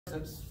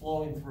that's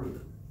flowing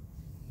through.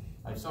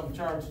 I have some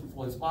charge that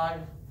flows by.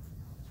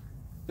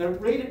 The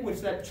rate at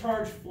which that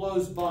charge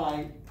flows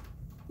by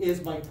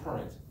is my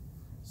current.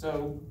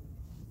 So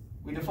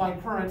we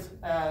define current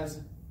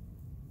as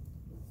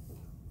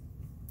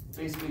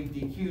basically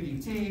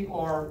dq dt,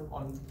 or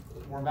on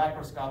more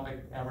macroscopic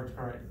average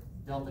current,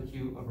 delta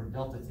q over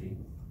delta t.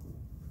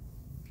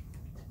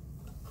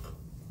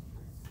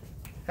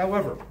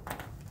 However,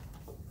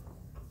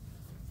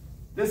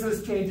 this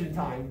is change in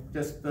time,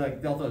 just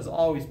like delta has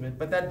always been,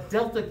 but that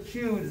delta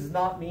q does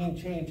not mean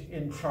change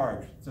in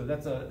charge. So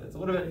it's a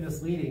little bit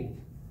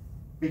misleading,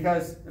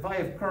 because if I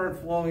have current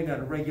flowing at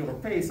a regular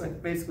pace,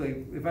 like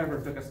basically if I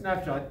ever took a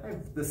snapshot, I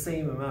have the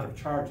same amount of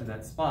charge in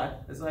that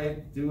spot as I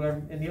do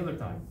any other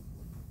time.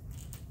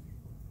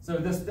 So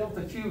this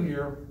delta q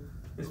here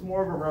is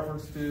more of a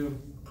reference to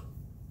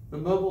the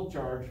mobile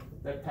charge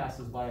that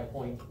passes by a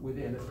point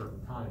within a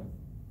certain time.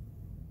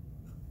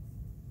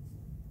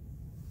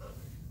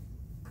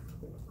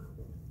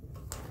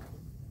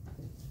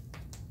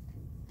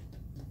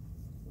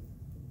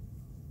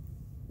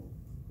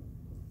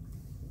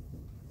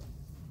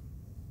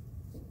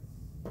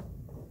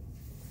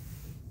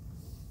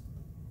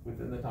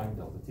 Within the time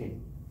delta t.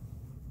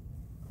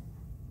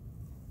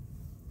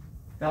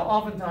 Now,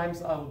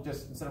 oftentimes I'll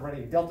just, instead of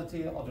writing delta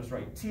t, I'll just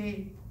write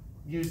t,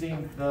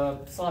 using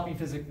the sloppy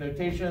physics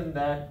notation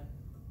that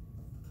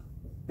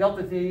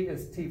delta t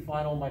is t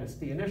final minus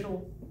t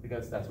initial,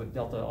 because that's what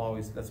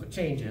that's what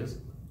change is.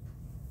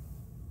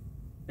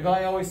 If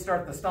I always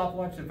start the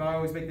stopwatch, if I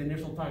always make the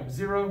initial time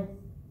 0,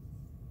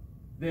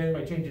 then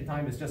my change in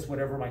time is just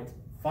whatever my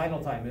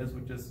final time is,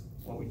 which is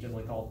what we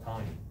generally call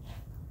time.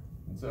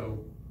 And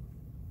so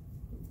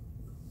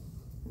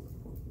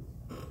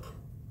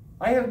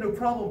I have no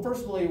problem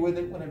personally with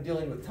it when I'm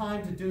dealing with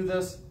time to do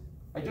this.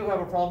 I do have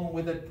a problem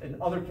with it in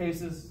other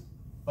cases,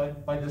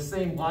 but by the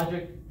same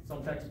logic,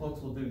 some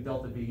textbooks will do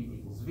delta v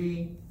equals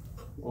v,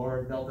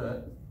 or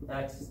delta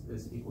x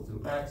is equal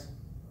to x,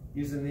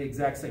 using the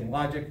exact same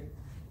logic.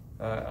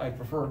 I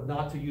prefer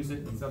not to use it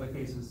in these other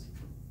cases,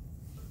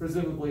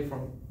 presumably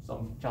from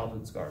some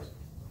childhood scars,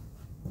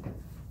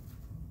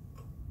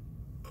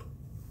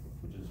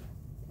 which is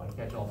my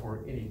catch-all for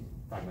any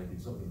time I do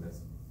something that's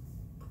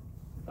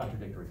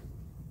contradictory.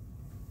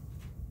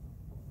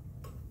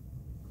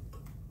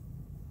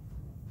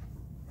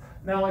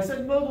 Now, I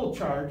said mobile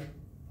charge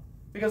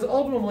because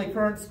ultimately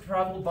currents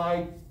travel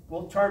by,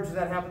 well, charge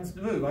that happens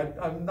to move.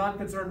 I'm not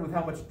concerned with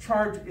how much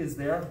charge is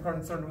there. I'm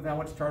concerned with how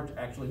much charge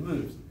actually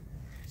moves.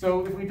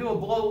 So if we do a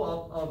blow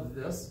up of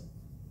this,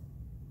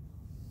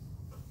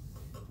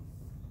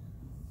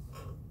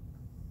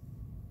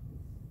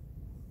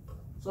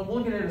 so I'm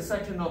looking at a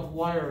section of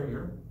wire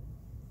here,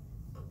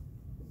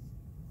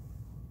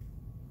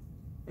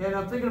 and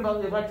I'm thinking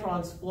about the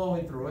electrons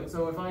flowing through it.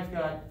 So if I've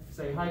got,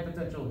 say, high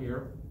potential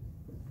here,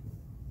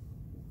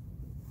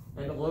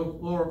 and a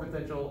lower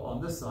potential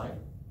on this side,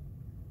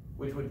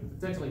 which would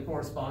potentially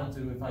correspond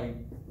to if I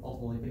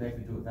ultimately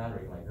connected to a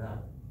battery like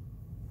that.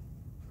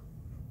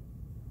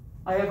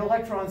 I have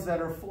electrons that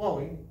are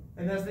flowing,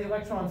 and as the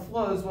electron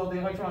flows, well, the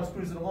electron's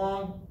cruising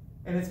along,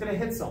 and it's going to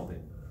hit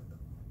something.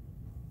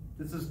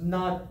 This is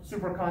not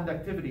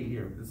superconductivity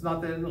here. It's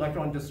not that the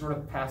electron just sort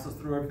of passes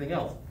through everything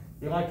else.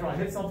 The electron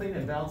hits something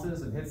and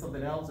bounces, and hits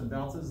something else and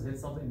bounces,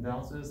 hits something,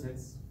 bounces,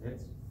 hits.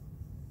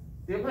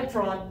 The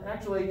electron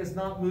actually is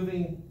not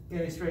moving in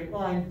a straight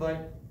line,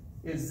 but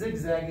is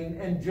zigzagging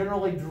and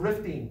generally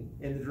drifting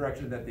in the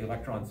direction that the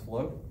electrons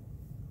flow,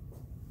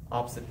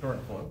 opposite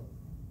current flow.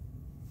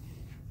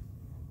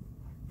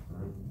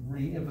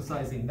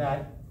 Re-emphasizing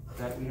that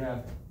we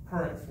have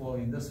current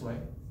flowing this way,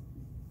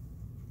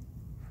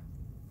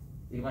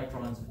 the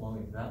electrons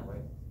flowing that way.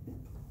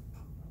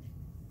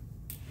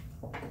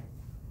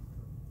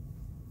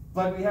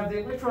 But we have the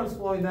electrons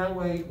flowing that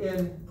way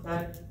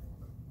at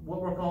what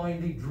we're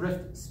calling the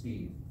drift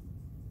speed.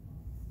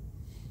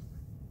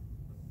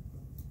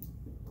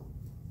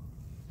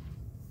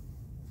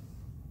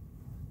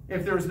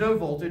 If there's no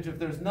voltage, if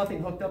there's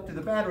nothing hooked up to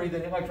the battery,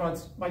 then the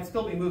electrons might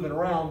still be moving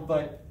around,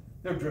 but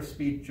their drift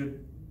speed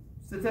should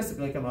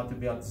statistically come out to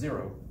be about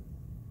 0.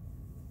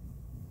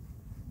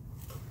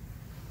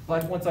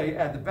 But once I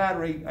add the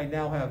battery, I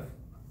now have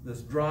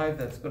this drive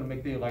that's going to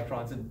make the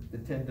electrons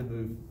tend to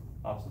move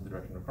opposite the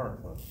direction of current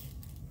flow.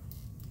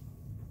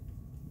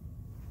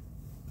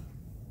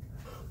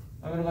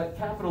 I'm going to let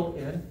capital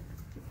N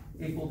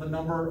equal the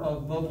number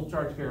of mobile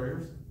charge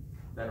carriers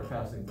that are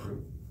passing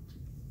through.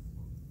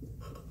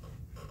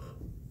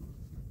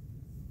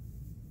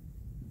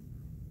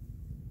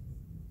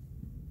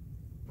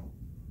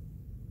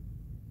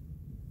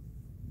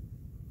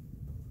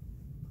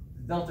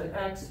 Delta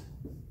X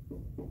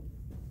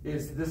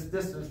is this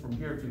distance from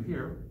here to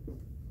here.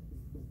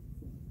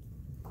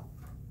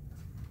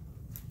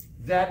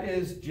 That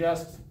is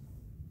just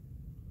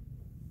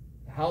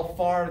how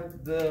far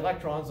the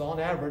electrons, on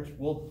average,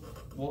 will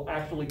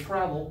actually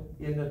travel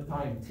in the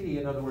time t.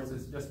 In other words,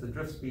 it's just the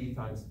drift speed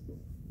times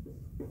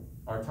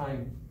our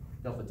time,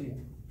 delta t.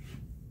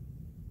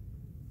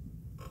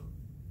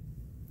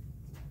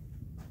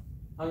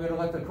 I'm going to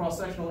let the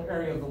cross-sectional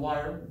area of the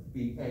wire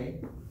be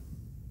A.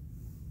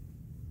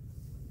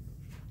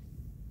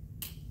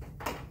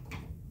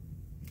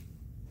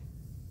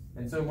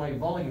 And so my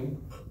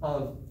volume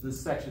of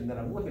this section that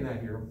I'm looking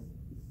at here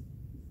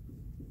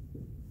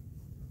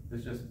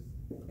is just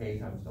A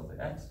times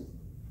delta X.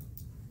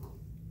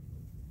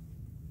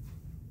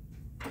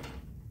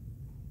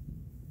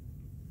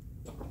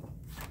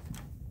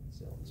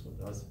 See how this one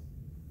does.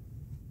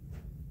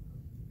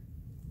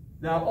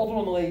 Now,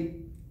 ultimately,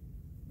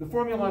 the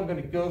formula I'm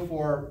going to go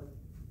for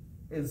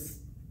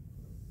does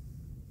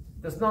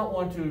not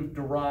want to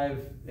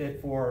derive it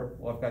for,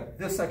 well, I've got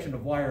this section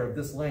of wire of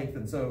this length,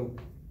 and so,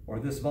 or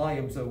this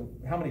volume, so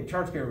how many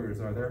charge carriers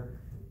are there?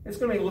 It's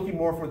going to be looking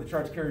more for the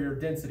charge carrier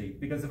density,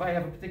 because if I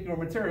have a particular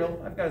material,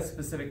 I've got a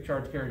specific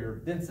charge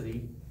carrier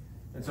density,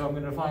 and so I'm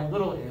going to define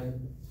little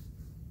n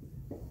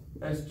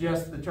as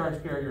just the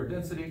charge carrier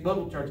density,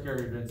 local charge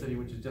carrier density,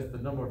 which is just the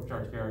number of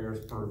charge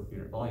carriers per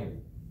unit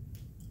volume.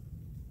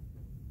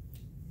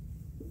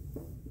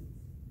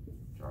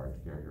 Charge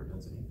carrier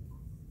density.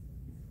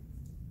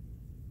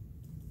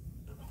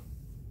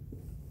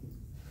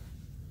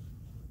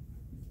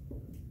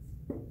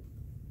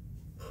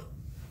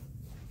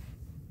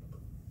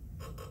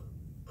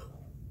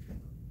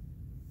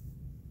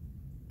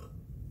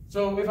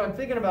 So if I'm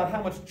thinking about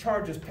how much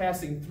charge is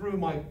passing through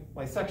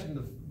my section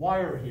of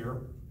wire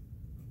here,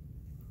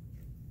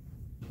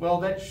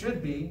 well, that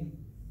should be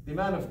the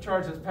amount of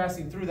charge that's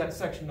passing through that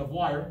section of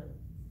wire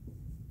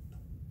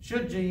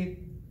should be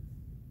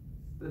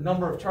the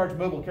number of charge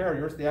mobile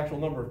carriers, the actual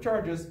number of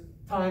charges,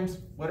 times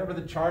whatever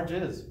the charge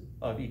is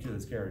of each of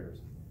those carriers.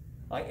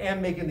 I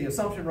am making the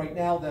assumption right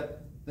now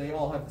that they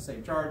all have the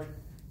same charge.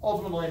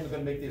 Ultimately, I'm going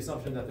to make the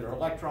assumption that they're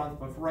electrons,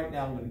 but for right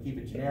now, I'm going to keep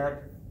it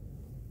generic,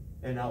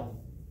 and I'll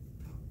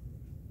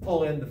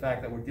pull in the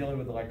fact that we're dealing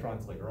with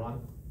electrons later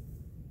on.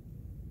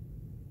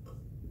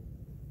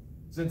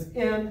 Since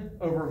N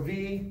over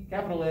V,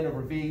 capital N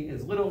over V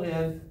is little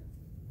n,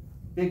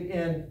 big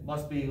N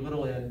must be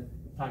little n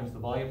times the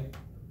volume.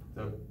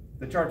 So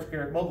the charge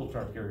carrier, mobile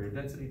charge carrier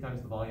density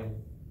times the volume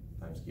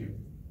times Q.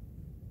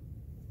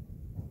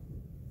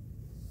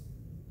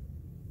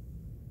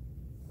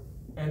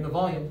 And the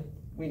volume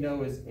we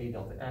know is A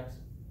delta X.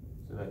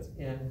 So that's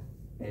N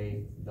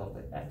A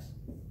delta X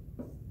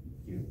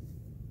Q.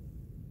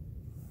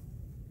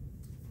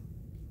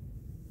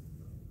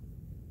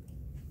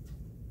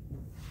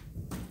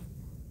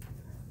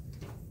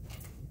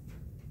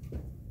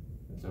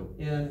 So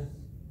N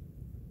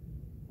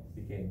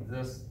became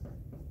this,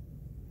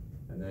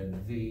 and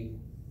then V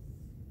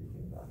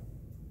became that.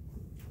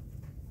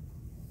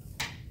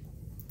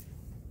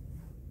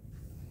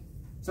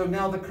 So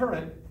now the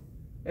current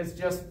is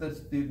just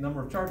the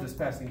number of charges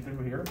passing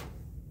through here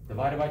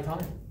divided by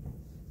time.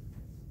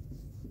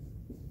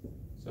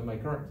 So my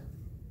current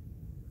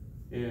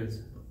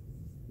is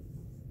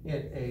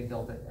in A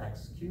delta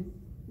X Q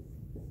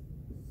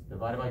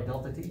divided by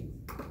delta T.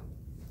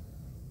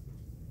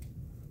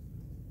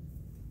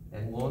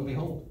 And lo and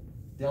behold,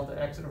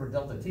 delta X over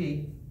delta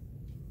T,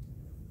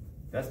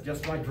 that's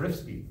just my drift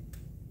speed.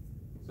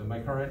 So my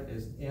current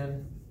is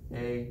in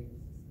A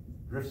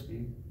drift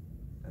speed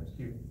times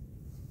Q.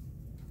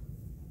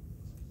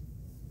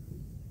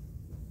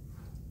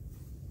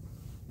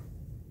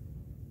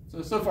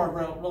 So far,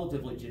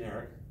 relatively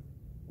generic.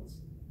 Let's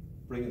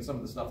bring in some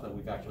of the stuff that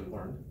we've actually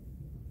learned.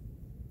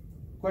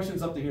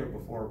 Questions up to here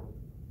before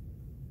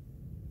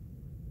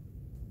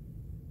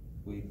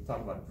we talk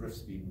about drift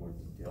speed in more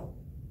detail.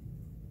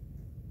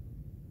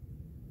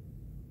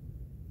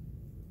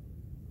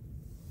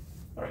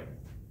 All right.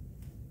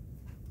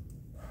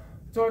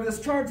 So I have this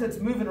charge that's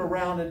moving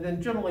around and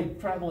then generally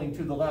traveling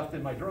to the left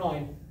in my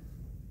drawing.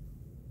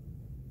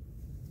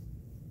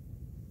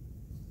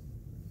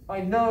 I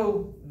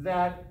know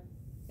that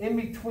in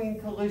between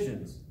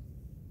collisions,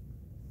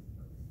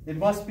 it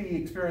must be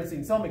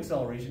experiencing some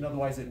acceleration,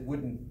 otherwise it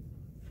wouldn't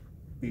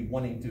be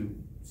wanting to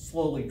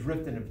slowly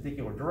drift in a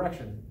particular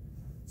direction.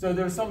 So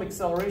there's some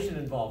acceleration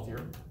involved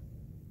here.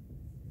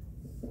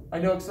 I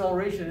know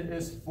acceleration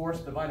is force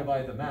divided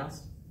by the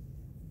mass.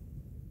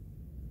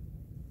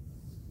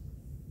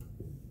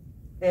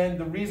 And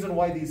the reason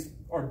why these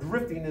are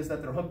drifting is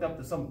that they're hooked up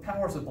to some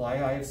power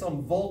supply. I have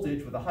some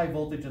voltage with a high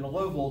voltage and a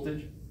low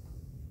voltage.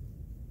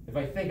 If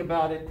I think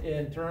about it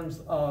in terms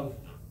of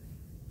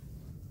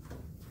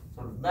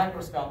sort of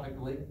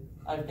macroscopically,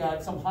 I've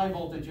got some high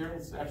voltage here.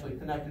 It's actually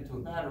connected to a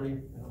battery,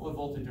 and a low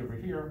voltage over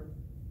here.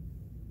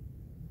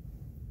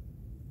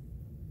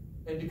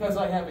 And because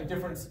I have a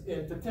difference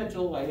in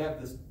potential, I have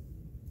this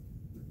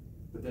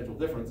potential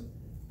difference,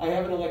 I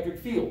have an electric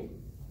field.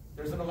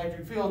 There's an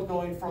electric field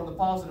going from the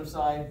positive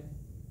side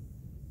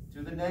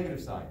to the negative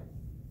side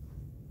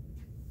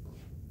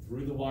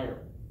through the wire.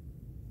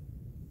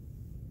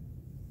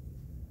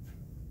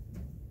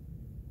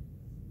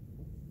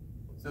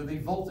 So the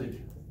voltage,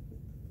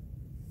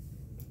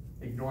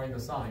 ignoring the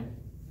sign,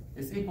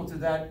 is equal to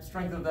that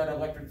strength of that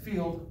electric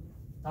field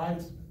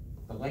times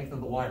the length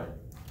of the wire.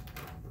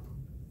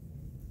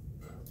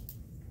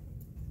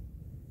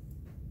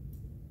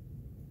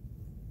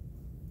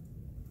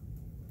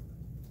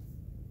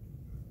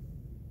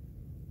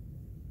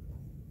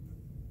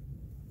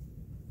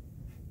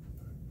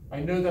 I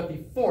know that the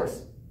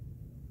force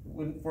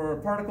for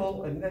a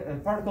particle in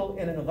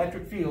an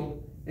electric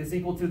field is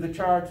equal to the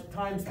charge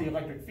times the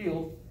electric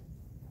field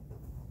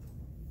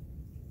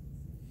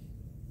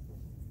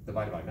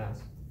divided by mass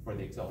for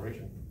the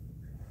acceleration.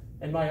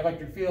 And my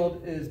electric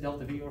field is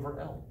delta V over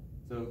L.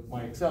 So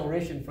my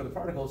acceleration for the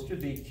particles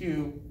should be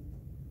Q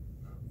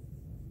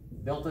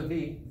delta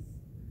V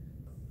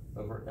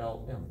over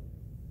Lm.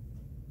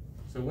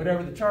 So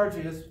whatever the charge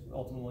is,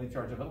 ultimately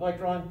charge of an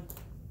electron,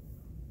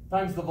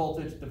 times the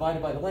voltage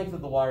divided by the length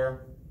of the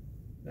wire,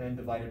 and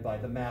divided by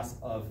the mass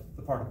of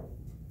the particle.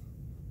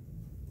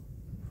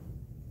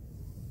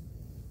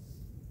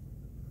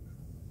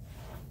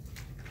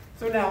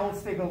 So now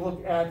let's take a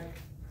look at,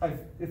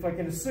 if I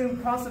can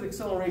assume constant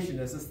acceleration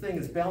as this thing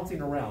is bouncing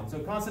around. So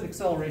constant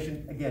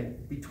acceleration,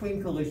 again,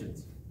 between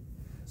collisions.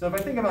 So if I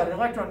think about it, an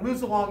electron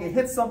moves along, it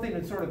hits something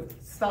and sort of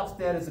stops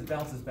dead as it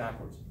bounces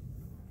backwards.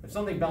 If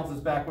something bounces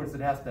backwards,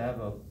 it has to have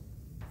a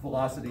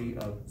velocity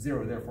of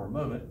 0 there for a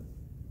moment.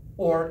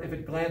 Or if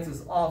it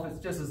glances off, it's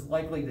just as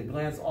likely to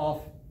glance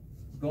off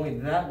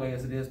going that way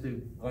as it is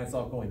to glance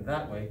off going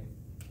that way.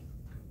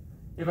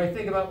 If I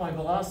think about my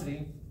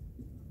velocity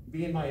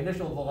being my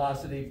initial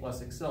velocity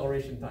plus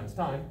acceleration times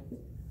time,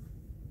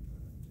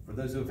 for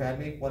those who have had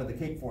me, one of the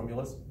cake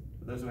formulas.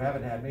 For those who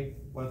haven't had me,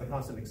 one of the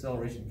constant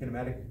acceleration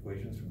kinematic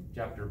equations from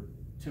chapter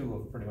 2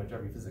 of pretty much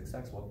every physics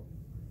textbook.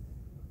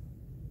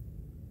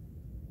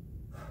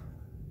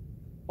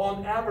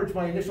 On average,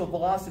 my initial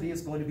velocity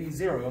is going to be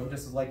 0. I'm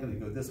just as likely to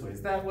go this way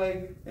as that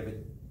way. If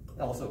it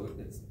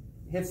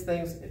hits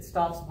things, it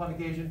stops upon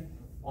occasion.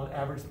 On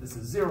average, this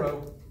is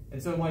 0.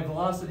 And so my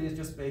velocity is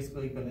just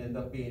basically going to end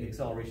up being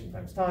acceleration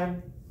times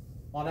time,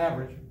 on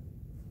average,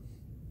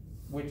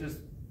 which is,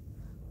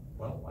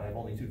 well, I have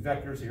only 2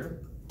 vectors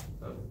here.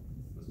 So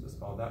let's just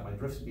call that my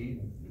drift speed,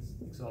 is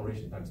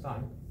acceleration times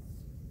time.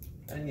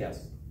 And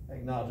yes, I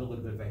acknowledge a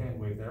little bit of a hand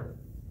wave there.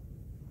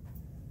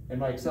 And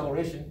my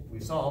acceleration, we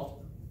solved.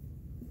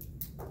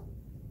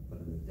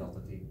 Put it in delta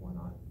t, why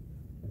not?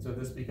 And so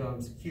this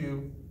becomes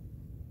Q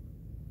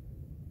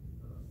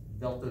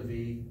delta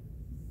V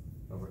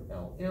over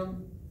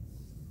Lm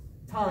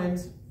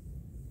times,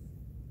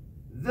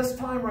 this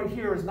time right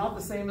here is not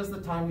the same as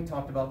the time we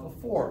talked about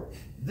before.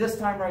 This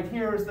time right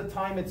here is the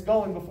time it's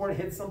going before it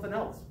hits something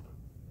else.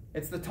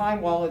 It's the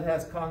time while it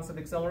has constant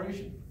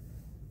acceleration.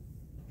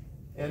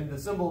 And the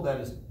symbol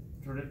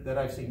that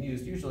I've seen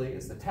used usually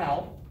is the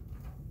tau.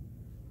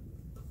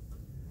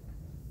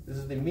 This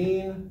is the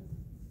mean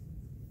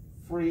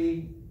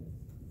free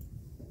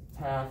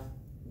path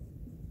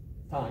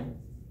time.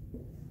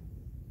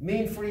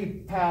 Mean free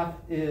path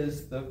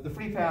is, the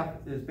free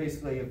path is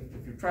basically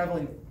if you're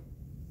traveling,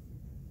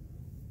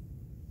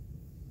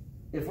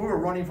 if we were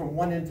running from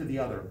one end to the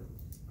other,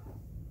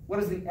 what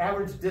is the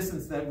average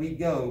distance that we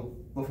go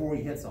before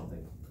we hit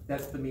something?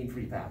 That's the mean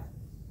free path.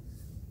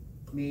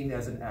 Mean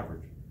as an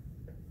average.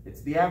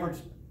 It's the average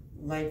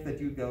length that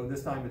you go.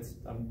 This time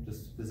I'm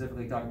just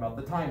specifically talking about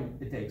the time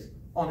it takes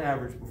on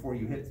average before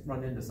you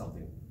run into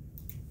something.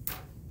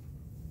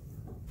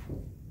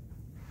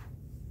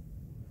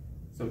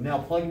 So now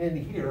plugging into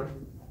here,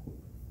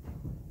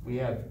 we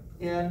have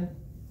N,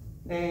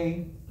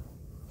 A,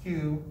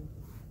 Q,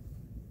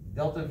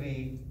 delta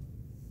V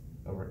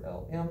over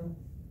Lm,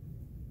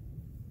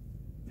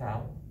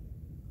 tau,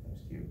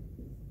 times Q.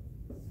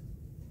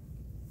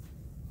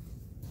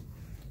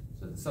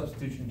 So the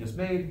substitution just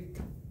made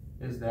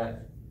is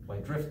that my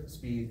drift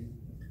speed,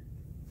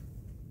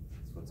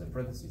 that's what's in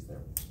parentheses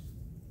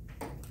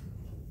there.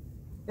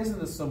 Isn't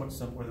this so much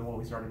simpler than what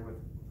we started with?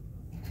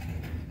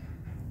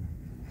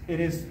 It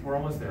is, we're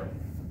almost there.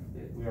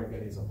 We are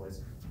getting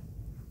someplace.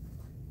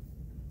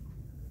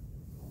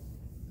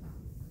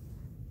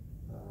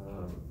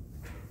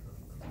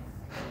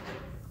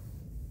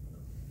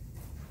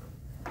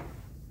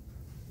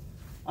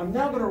 I'm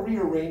now going to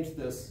rearrange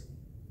this,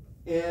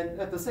 and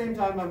at the same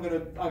time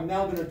I'm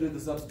now going to do the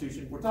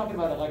substitution. We're talking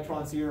about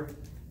electrons here,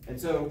 and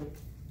so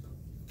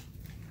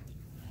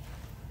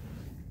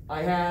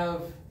I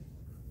have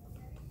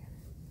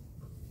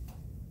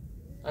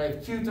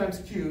Q times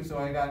Q, so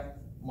I got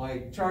my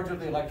charge of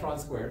the electron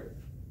squared,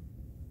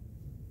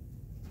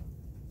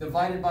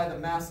 divided by the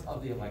mass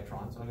of the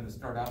electron. So I'm going to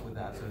start out with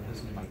that, so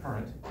this is my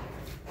current.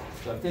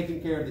 So I've taken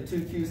care of the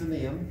 2 Q's and the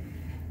M,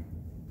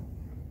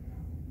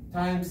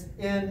 times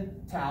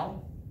N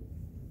tau.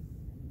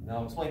 Now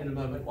I'll explain in a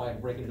moment why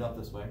I'm breaking it up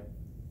this way,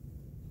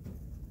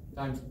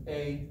 times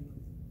A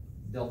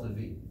delta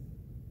V.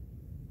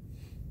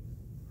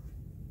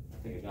 I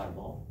think I got them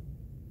all.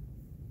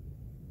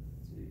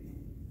 Let's see.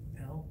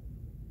 L.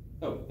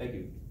 Oh, thank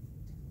you.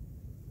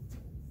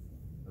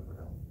 Over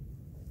L.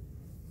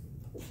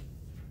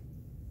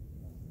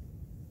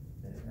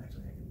 And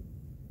actually, I can.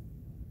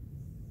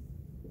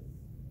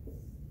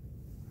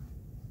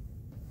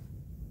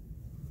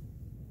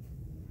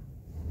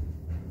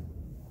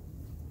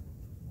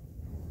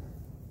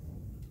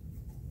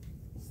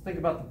 Let's think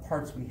about the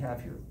parts we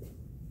have here.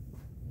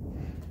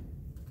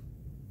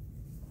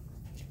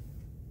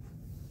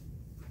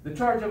 The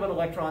charge of an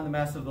electron, the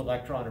mass of the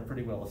electron are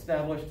pretty well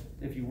established.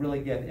 If you really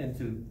get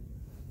into,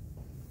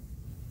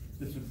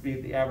 this would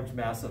be the average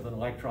mass of an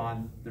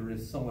electron. There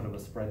is somewhat of a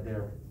spread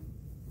there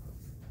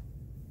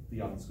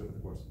beyond the scope of the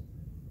course.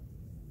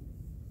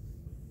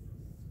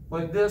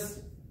 But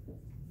this,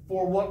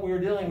 for what we're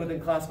dealing with in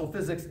classical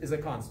physics, is a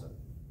constant.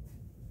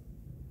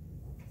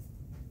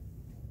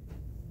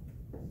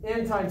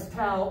 N times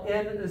tau,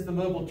 N is the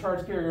mobile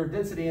charge carrier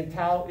density, and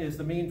tau is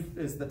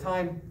the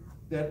time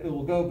that it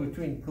will go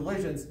between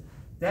collisions.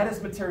 That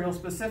is material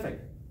specific.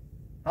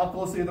 How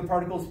closely are the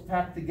particles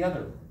packed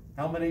together?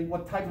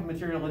 What type of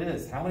material it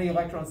is? How many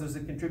electrons does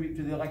it contribute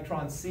to the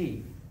electron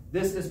C?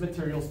 This is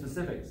material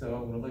specific. So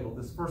I'm going to label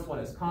this first one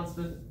as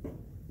constant.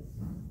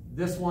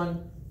 This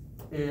one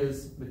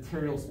is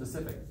material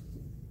specific.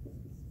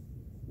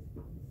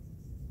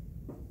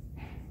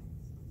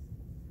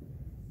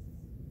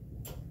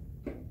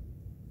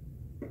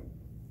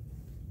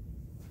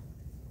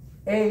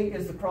 A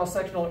is the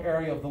cross-sectional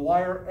area of the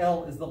wire.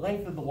 L is the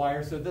length of the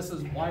wire, so this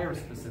is wire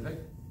specific.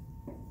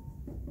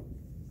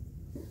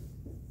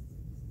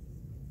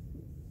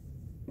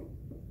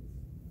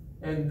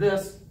 And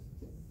this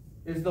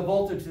is the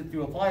voltage that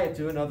you apply it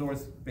to. In other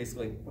words,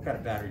 basically, what kind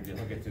of battery do you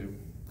hook it to?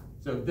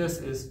 So this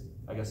is,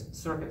 I guess,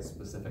 circuit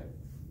specific.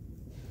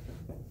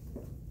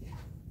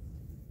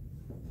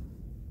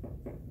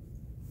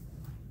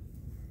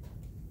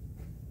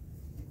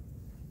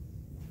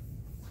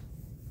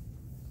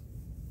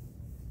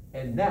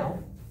 And now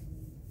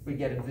we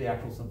get into the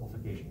actual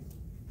simplification.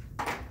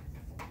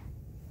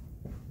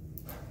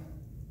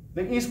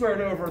 The E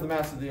squared over the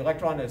mass of the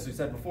electron, as we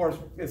said before,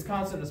 is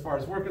constant as far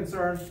as we're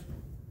concerned.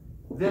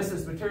 This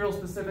is material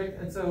specific,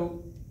 and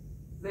so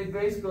they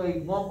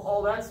basically lump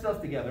all that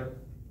stuff together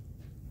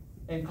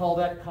and call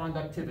that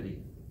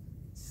conductivity,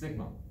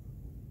 sigma.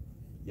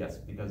 Yes,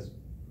 because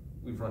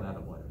we've run out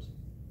of letters.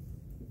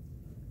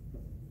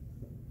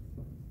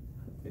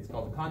 It's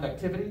called the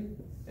conductivity,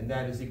 and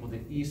that is equal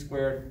to E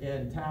squared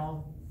N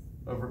tau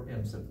over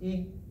M sub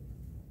E.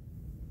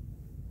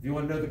 If you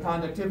want to know the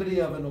conductivity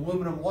of an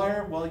aluminum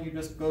wire, well, you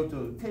just go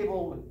to a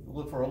table,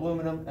 look for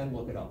aluminum, and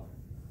look it up.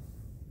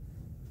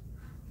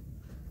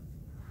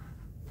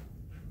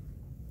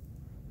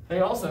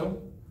 They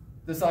also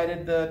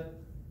decided that,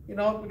 you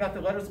know, we got the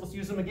letters, let's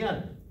use them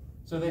again.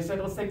 So they said,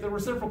 let's take the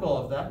reciprocal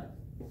of that,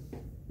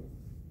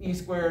 E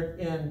squared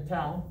N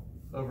tau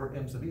over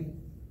M sub E,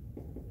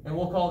 and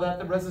we'll call that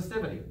the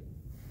resistivity.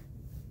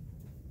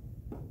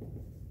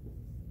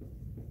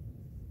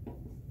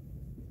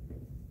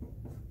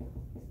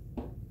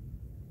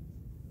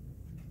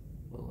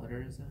 What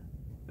letter is that?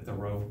 It's a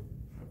rho.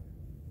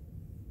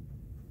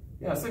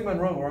 Yeah, sigma and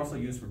rho are also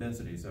used for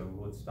density, so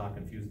let's not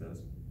confuse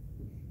those.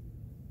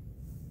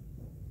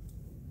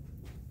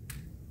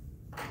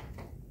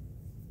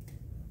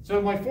 So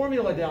my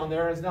formula down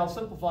there is now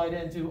simplified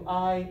into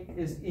I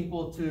is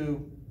equal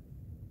to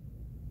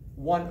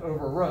 1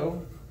 over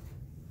rho,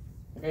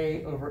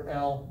 A over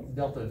L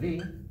delta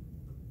V.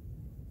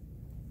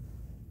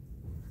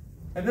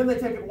 And then they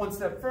take it one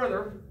step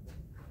further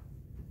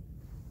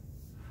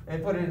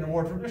and put it in a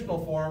more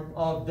traditional form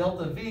of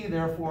delta V,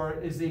 therefore,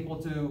 is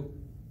equal to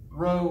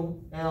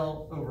rho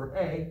L over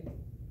A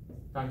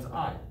times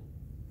I.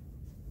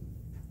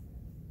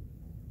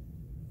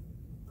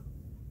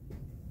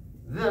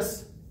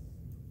 This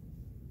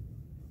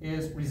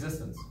is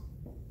resistance.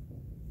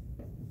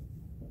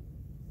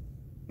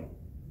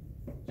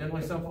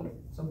 Generally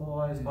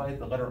symbolized by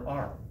the letter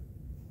R.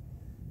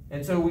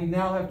 And so we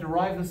now have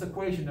derived this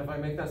equation, if I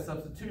make that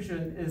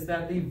substitution, is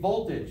that the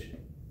voltage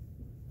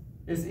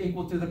is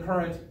equal to the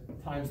current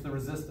times the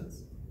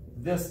resistance.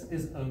 This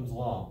is Ohm's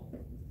law.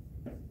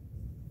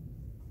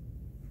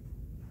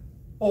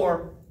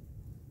 Or,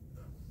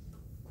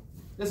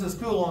 this is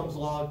Coulomb's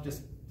law,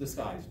 just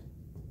disguised.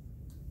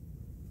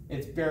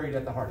 It's buried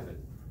at the heart of it.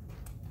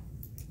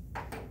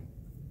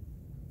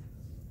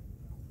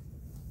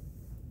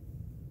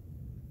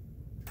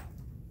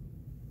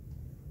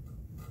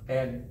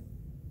 And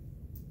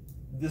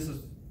this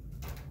is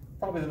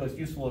probably the most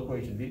useful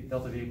equation,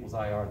 delta V equals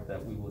IR,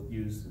 that we will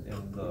use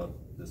in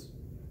this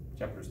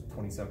chapters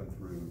 27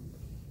 through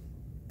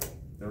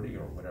 30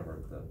 or whatever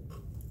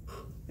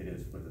it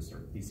is for the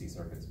DC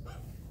circuits.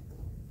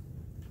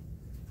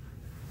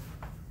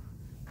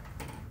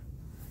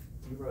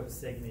 You wrote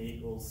sigma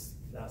equals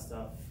that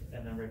stuff,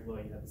 and then right below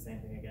you have the same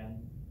thing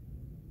again.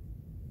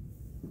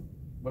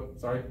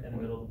 What? Sorry? In the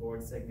middle of the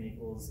board, sigma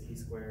equals E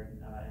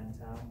squared N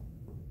tau.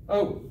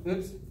 Oh,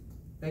 oops.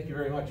 Thank you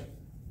very much.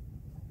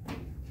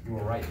 You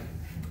were right.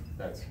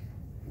 That's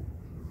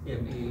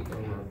ME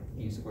over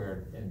E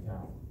squared N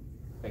tau.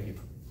 Thank you.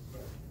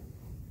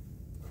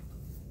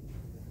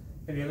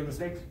 Any other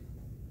mistakes?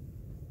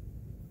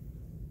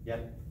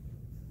 Yet?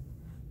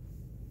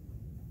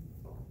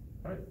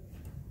 All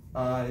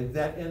right.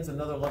 That ends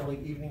another lovely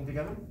evening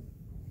together.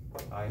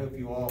 I hope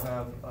you all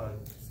have a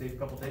safe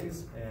couple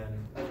days.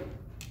 And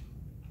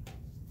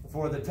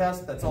for the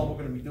test, that's all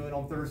we're going to be doing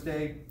on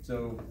Thursday.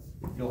 So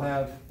you'll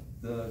have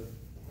the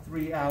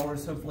 3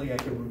 hours. Hopefully I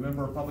can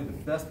remember probably the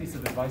best piece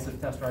of advice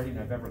of test writing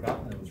I've ever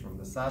gotten. It was from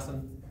Miss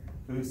Sasson,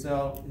 who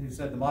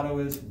said the motto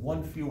is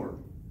one fewer.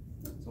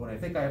 So when I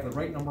think I have the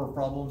right number of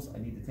problems, I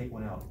need to take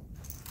one out.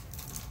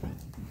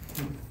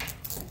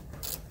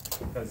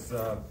 Because,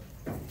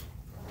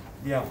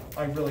 yeah,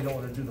 I really don't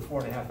want to do the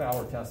 4.5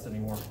 hour test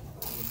anymore.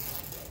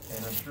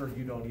 And I'm sure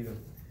you don't either.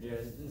 Yeah,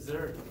 is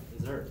there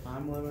a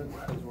time limit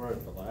because we're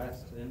at the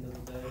last end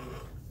of the day?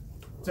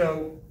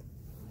 So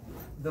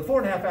the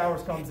 4.5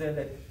 hours comes in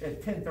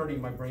at 10:30,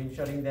 my brain's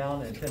shutting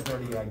down, and at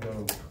 10:30 I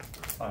go,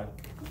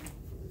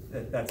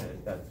 that's it.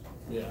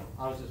 Yeah,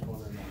 I was just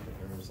wondering if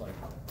there was like,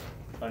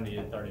 if I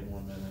needed 30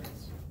 more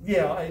minutes.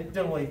 Yeah,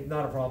 generally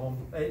not a problem.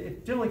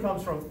 It generally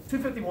comes from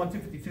 251,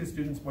 252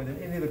 students, more than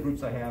any of the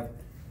groups I have.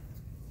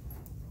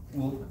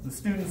 Some of the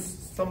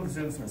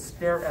students will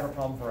stare at a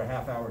problem for a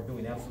half hour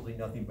doing absolutely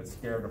nothing but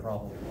stare at a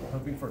problem,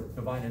 hoping for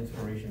divine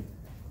inspiration.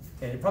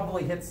 And it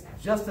probably hits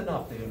just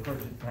enough to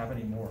encourage it to have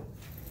any more.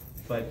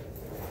 But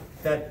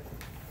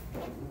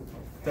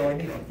so I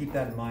need to keep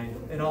that in mind.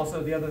 And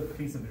also the other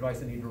piece of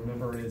advice I need to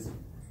remember is,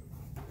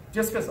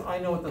 just because I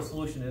know what the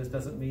solution is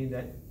doesn't mean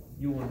that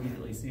you will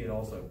immediately see it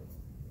also.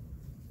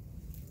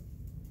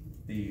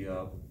 The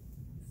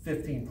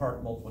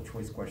 15-part multiple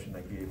choice question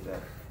I gave,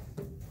 that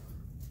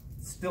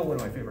still one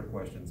of my favorite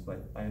questions,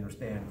 but I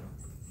understand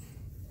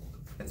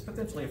it's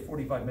potentially a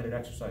 45-minute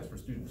exercise for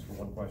students for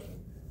one question.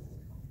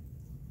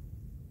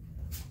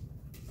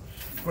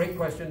 Great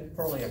question,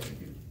 poorly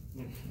executed.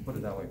 Put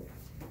it that way.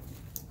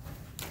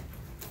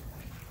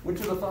 Which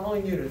of the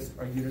following units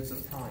are units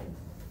of time?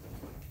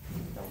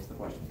 That was the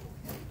question.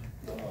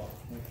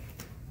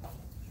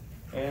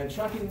 And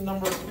shocking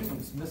number of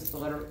students missed the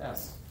letter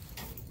S.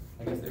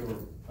 I guess they were.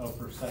 Oh,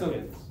 for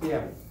seconds. So,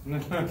 yeah. I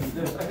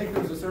think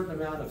there was a certain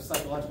amount of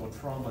psychological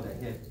trauma that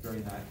hit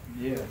during that.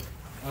 Yeah.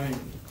 I mean,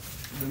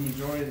 the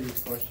majority of these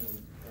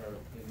questions are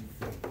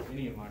in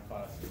any of my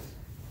classes.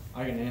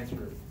 I can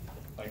answer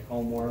like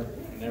homework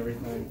and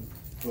everything,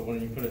 but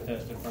when you put a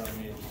test in front of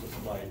me, it's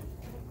just like.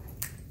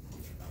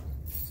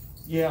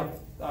 Yeah,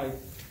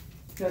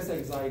 test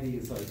anxiety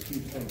is a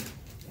huge thing.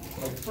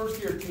 Like first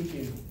year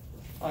teaching,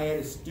 I had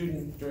a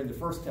student during the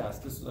first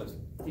test. This was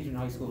teaching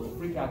high school,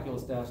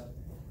 pre-calculus test.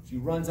 She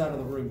runs out of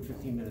the room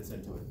 15 minutes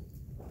into it.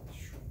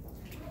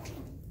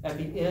 At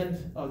the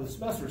end of the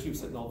semester, she was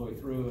sitting all the way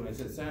through, and I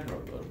said, Sandra,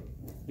 at the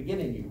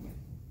beginning you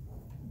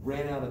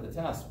ran out of the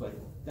test, but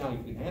now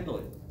you can handle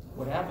it.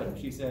 What happened?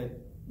 She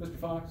said, Mr.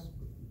 Fox,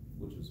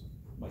 which was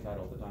my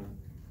title at the time,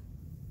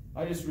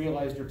 I just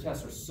realized your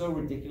tests are so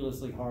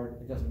ridiculously hard,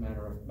 it doesn't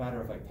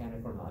matter if I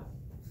panic or not.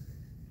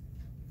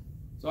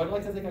 So I'd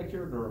like to think I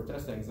cured her of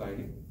test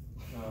anxiety.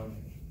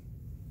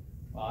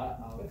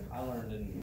 Well, I learned in